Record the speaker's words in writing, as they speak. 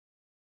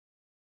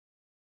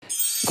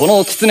こ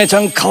のキツネち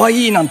ゃんかわ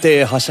いいなん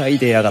てはしゃい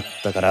でやがっ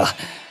たから、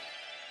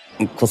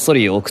こっそ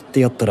り送って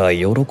やったら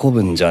喜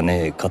ぶんじゃ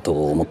ねえか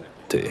と思っ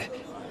て。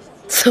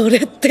それ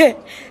って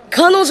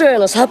彼女へ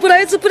のサプ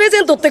ライズプレゼ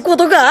ントってこ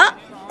とか？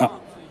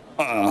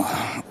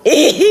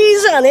いい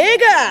じゃねえ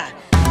か。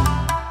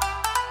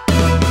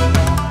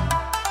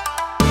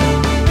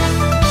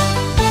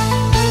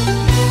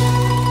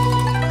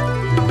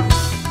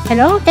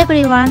Hello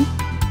everyone,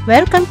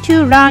 welcome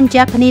to Learn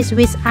Japanese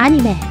with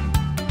Anime.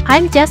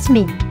 I'm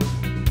Jasmine.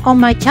 On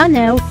my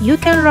channel, you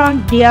can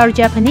learn real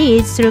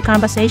Japanese through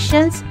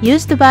conversations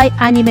used by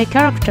anime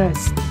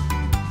characters.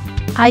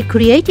 I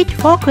created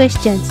 4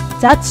 questions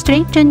that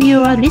strengthen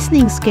your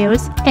listening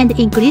skills and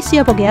increase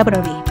your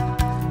vocabulary.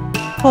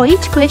 For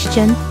each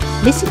question,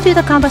 listen to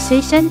the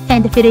conversation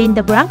and fill in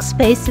the blank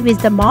space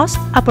with the most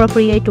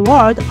appropriate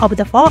word of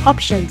the 4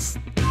 options.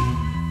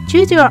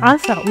 Choose your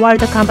answer while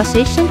the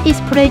conversation is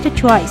played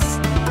twice.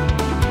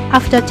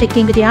 After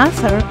checking the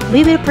answer,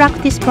 we will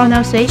practice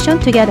pronunciation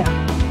together.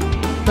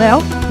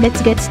 Well,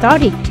 let's get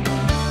started.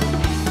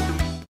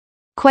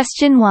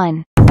 Question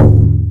 1.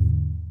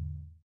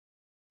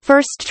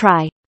 First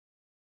try.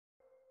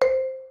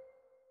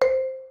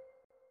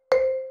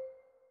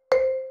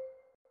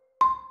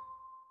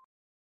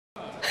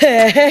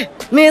 へえ、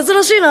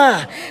珍しい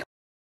な。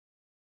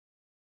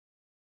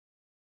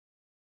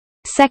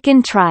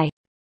Second try.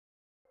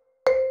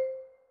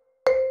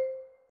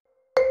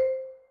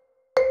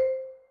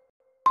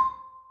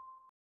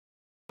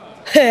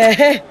 へ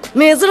え、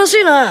珍し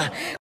いな。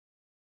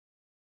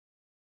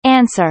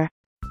Answer.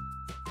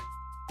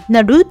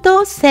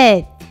 Naruto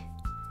said,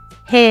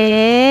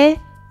 へえ、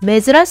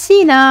珍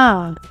しい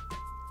な。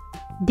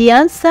The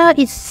answer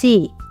is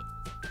C.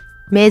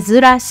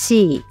 珍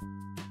しい。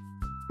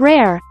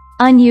Rare,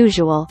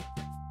 unusual.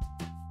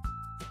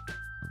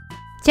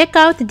 Check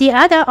out the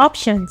other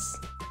options.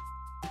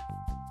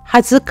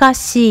 恥ずか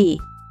し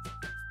い。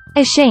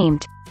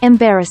Ashamed,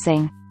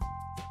 embarrassing.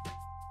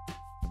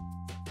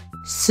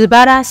 素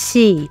晴ら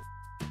しい。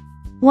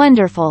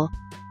Wonderful.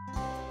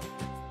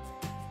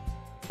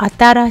 あ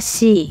たら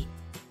しい。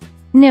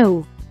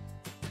New.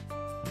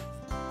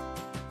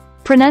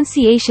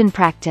 Pronunciation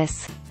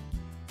practice.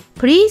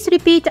 Please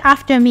repeat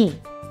after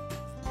me.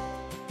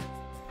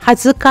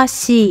 恥ずか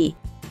しい。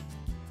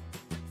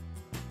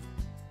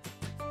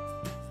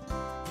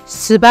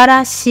素晴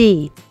ら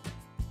しい。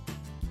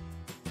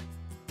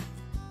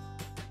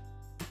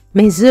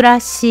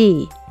珍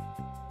しい。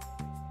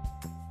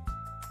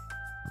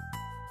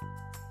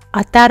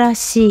新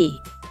し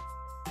い。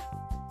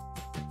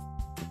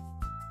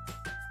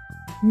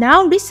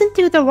Now listen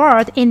to the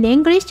word in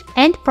English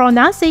and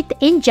pronounce it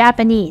in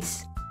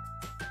Japanese.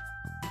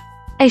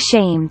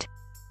 Ashamed.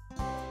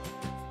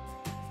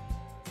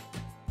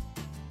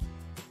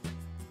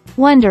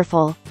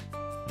 Wonderful.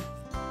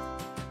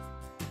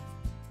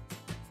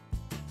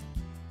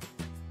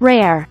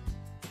 Rare.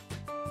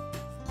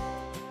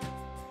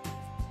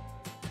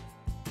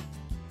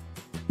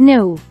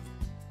 New.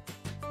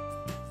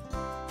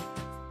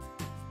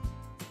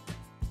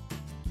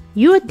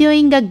 You're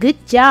doing a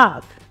good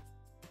job.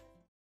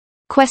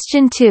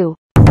 Question 2.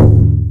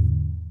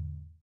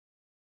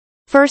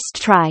 First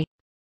try.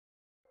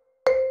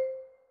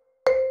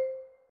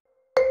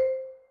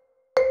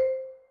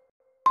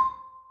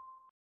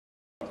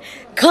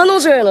 彼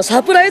女への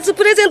サプライズ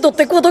プレゼントっ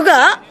てこと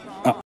か？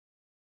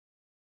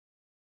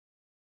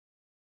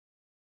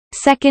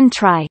 Second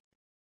try.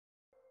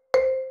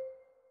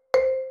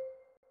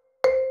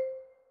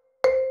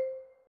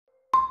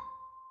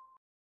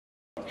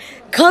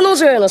 彼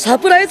女へのサ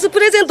プライズプ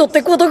レゼントっ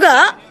てこと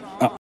か？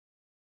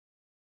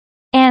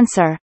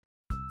 Answer.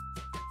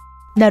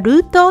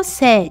 Naruto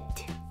said,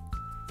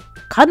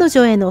 彼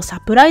女へのサ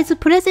プライズ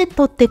プレゼン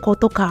トってこ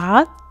と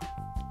か？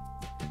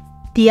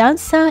 The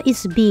answer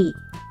is B.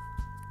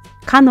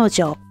 彼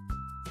女。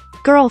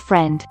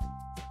Girlfriend.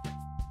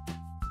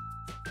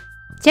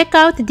 Check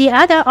out the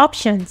other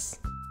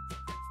options.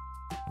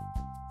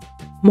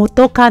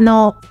 元カ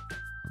ノ。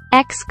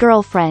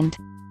Ex-girlfriend.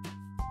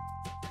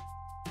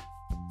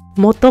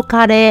 元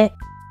カレ。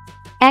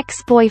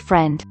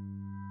Ex-boyfriend.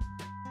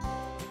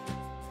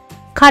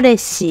 彼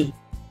氏。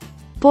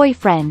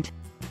Boyfriend.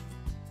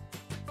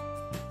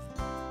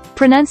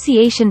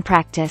 Pronunciation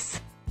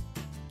practice.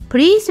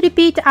 Please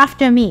repeat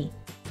after me.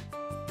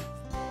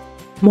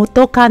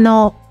 元カ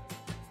ノ。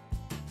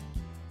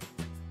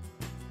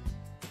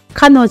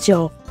彼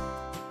女。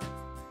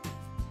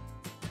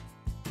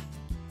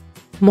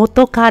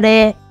元カ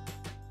レ。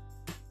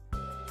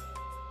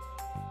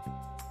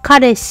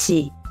彼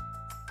氏。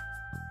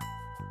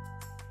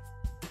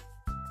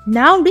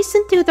Now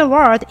listen to the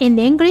word in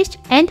English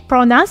and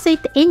pronounce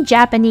it in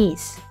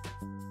Japanese.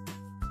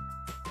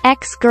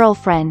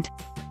 Ex-girlfriend.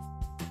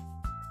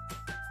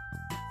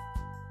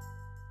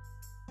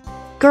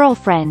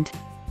 Girlfriend.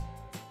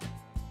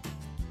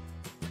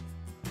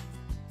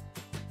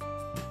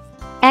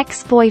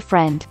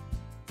 Ex-boyfriend.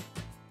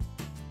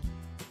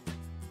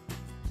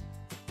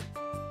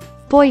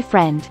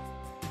 Boyfriend.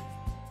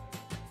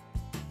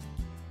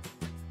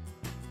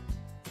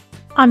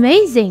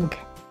 Amazing!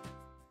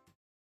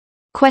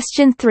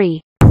 Question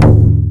 3.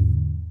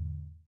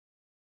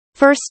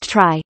 First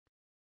try.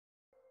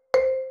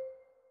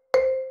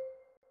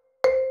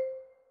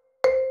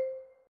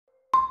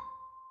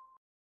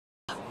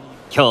 今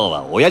日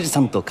は親父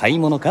さんと買い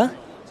物か？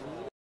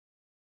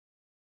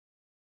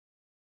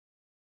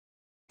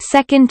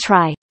 Second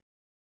try.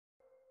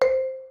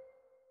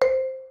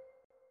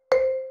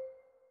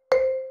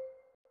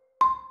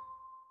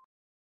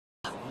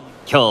 今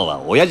日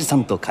は親父さ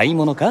んと買い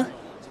物か？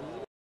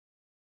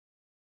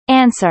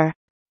 Answer.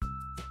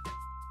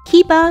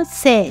 Kiba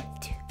said,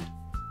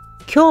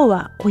 今日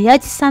は親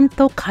父さん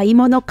と買い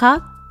物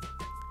か？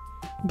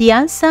 The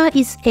answer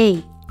is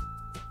A.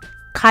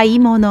 買い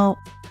物。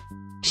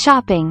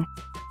Shopping.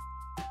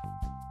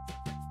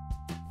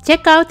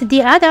 Check out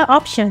the other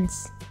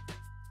options.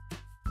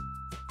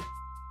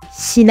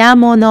 品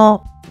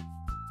物、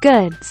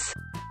 Goods.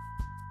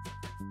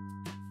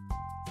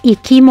 生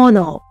き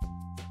物、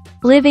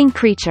 Living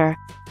creature.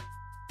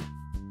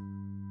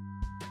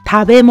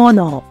 食べ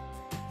物。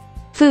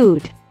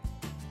Food.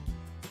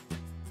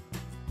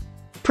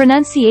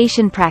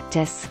 Pronunciation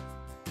practice.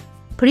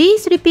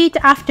 Please repeat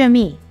after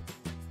me.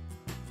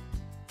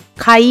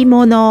 買い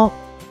物、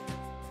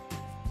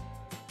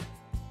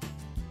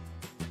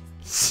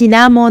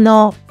品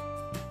物、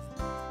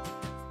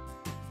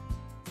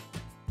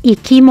生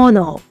き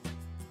物、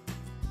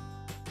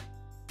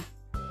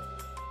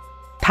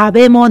食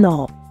べ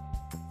物。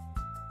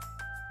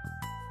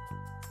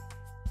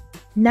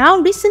Now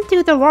listen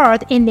to the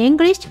word in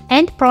English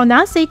and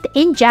pronounce it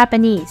in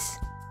Japanese.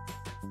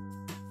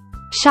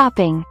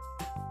 Shopping.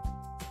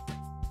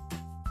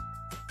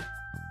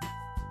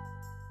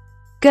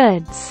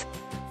 Goods.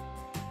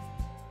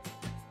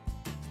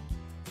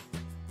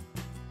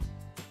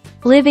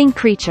 Living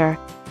creature.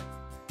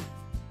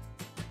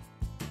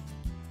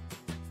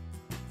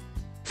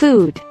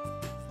 Food.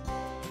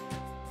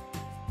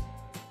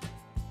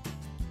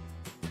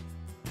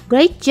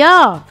 Great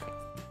job!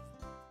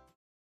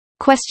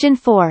 Question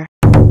 4.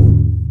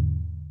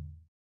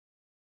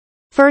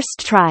 First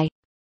try.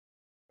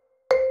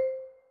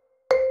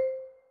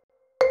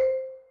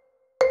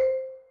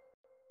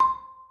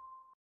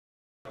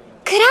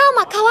 クラー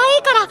マ可愛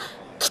いから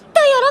きっと喜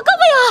ぶ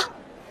よ。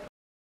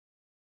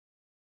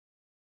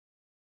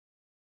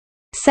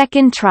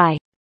Second try.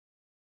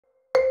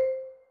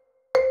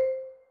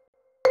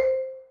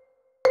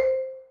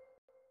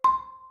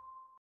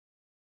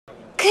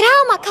 クラ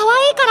ーマ可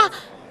愛いから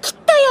きっと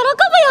喜ぶ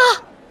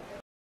よ。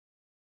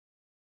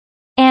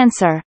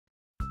Answer.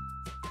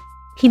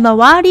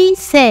 Himawari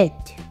said,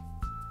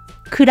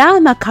 クラ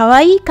ーマか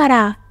わいいか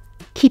ら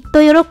きっ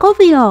と喜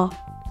ぶよ。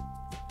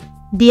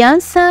The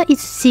answer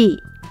is C.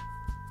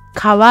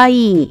 かわ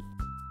いい。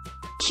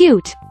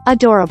Cute.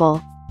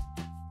 Adorable.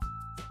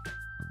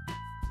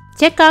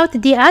 Check out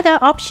the other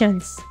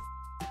options.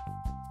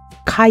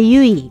 か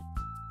ゆい、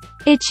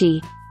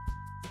 Itchy.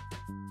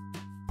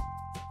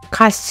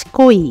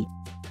 賢い、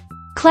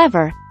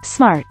 Clever.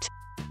 Smart.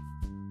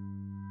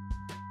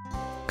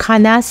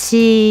 悲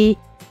しい。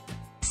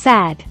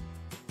Sad.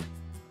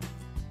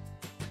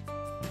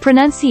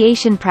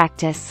 Pronunciation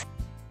practice.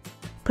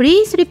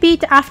 Please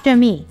repeat after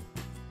me.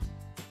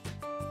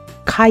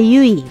 か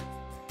ゆい、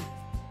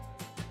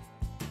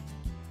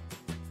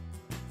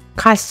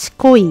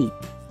賢い、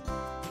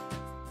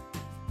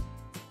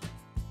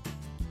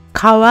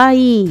かわ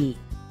いい、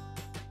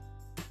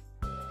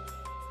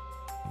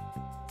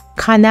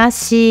悲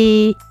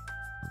しい。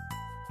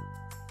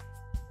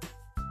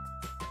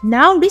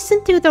Now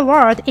listen to the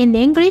word in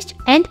English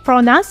and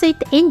pronounce it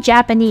in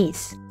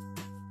Japanese.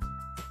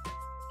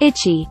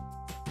 Itchy.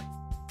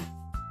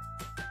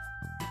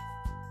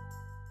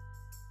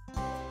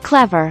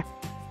 Clever.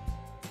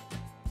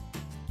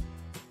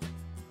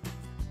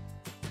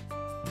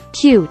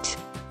 Cute.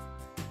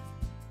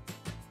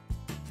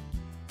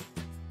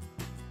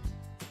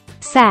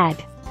 Sad.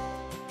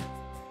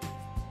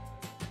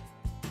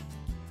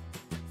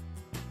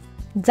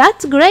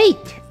 That's great!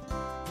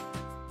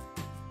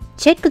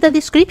 Check the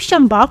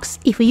description box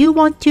if you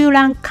want to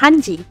learn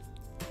kanji.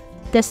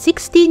 The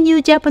 60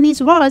 new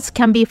Japanese words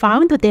can be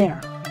found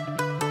there.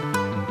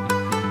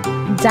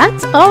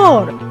 That's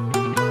all!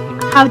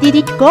 How did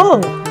it go?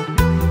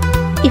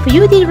 If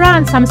you did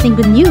learn something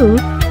new,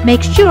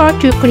 make sure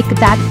to click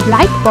that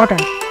like button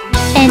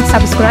and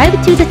subscribe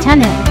to the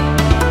channel.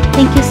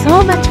 Thank you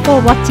so much for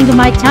watching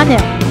my channel.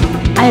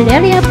 I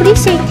really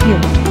appreciate you.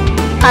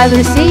 I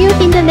will see you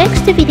in the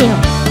next video.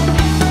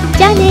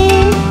 じゃあ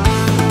ねー。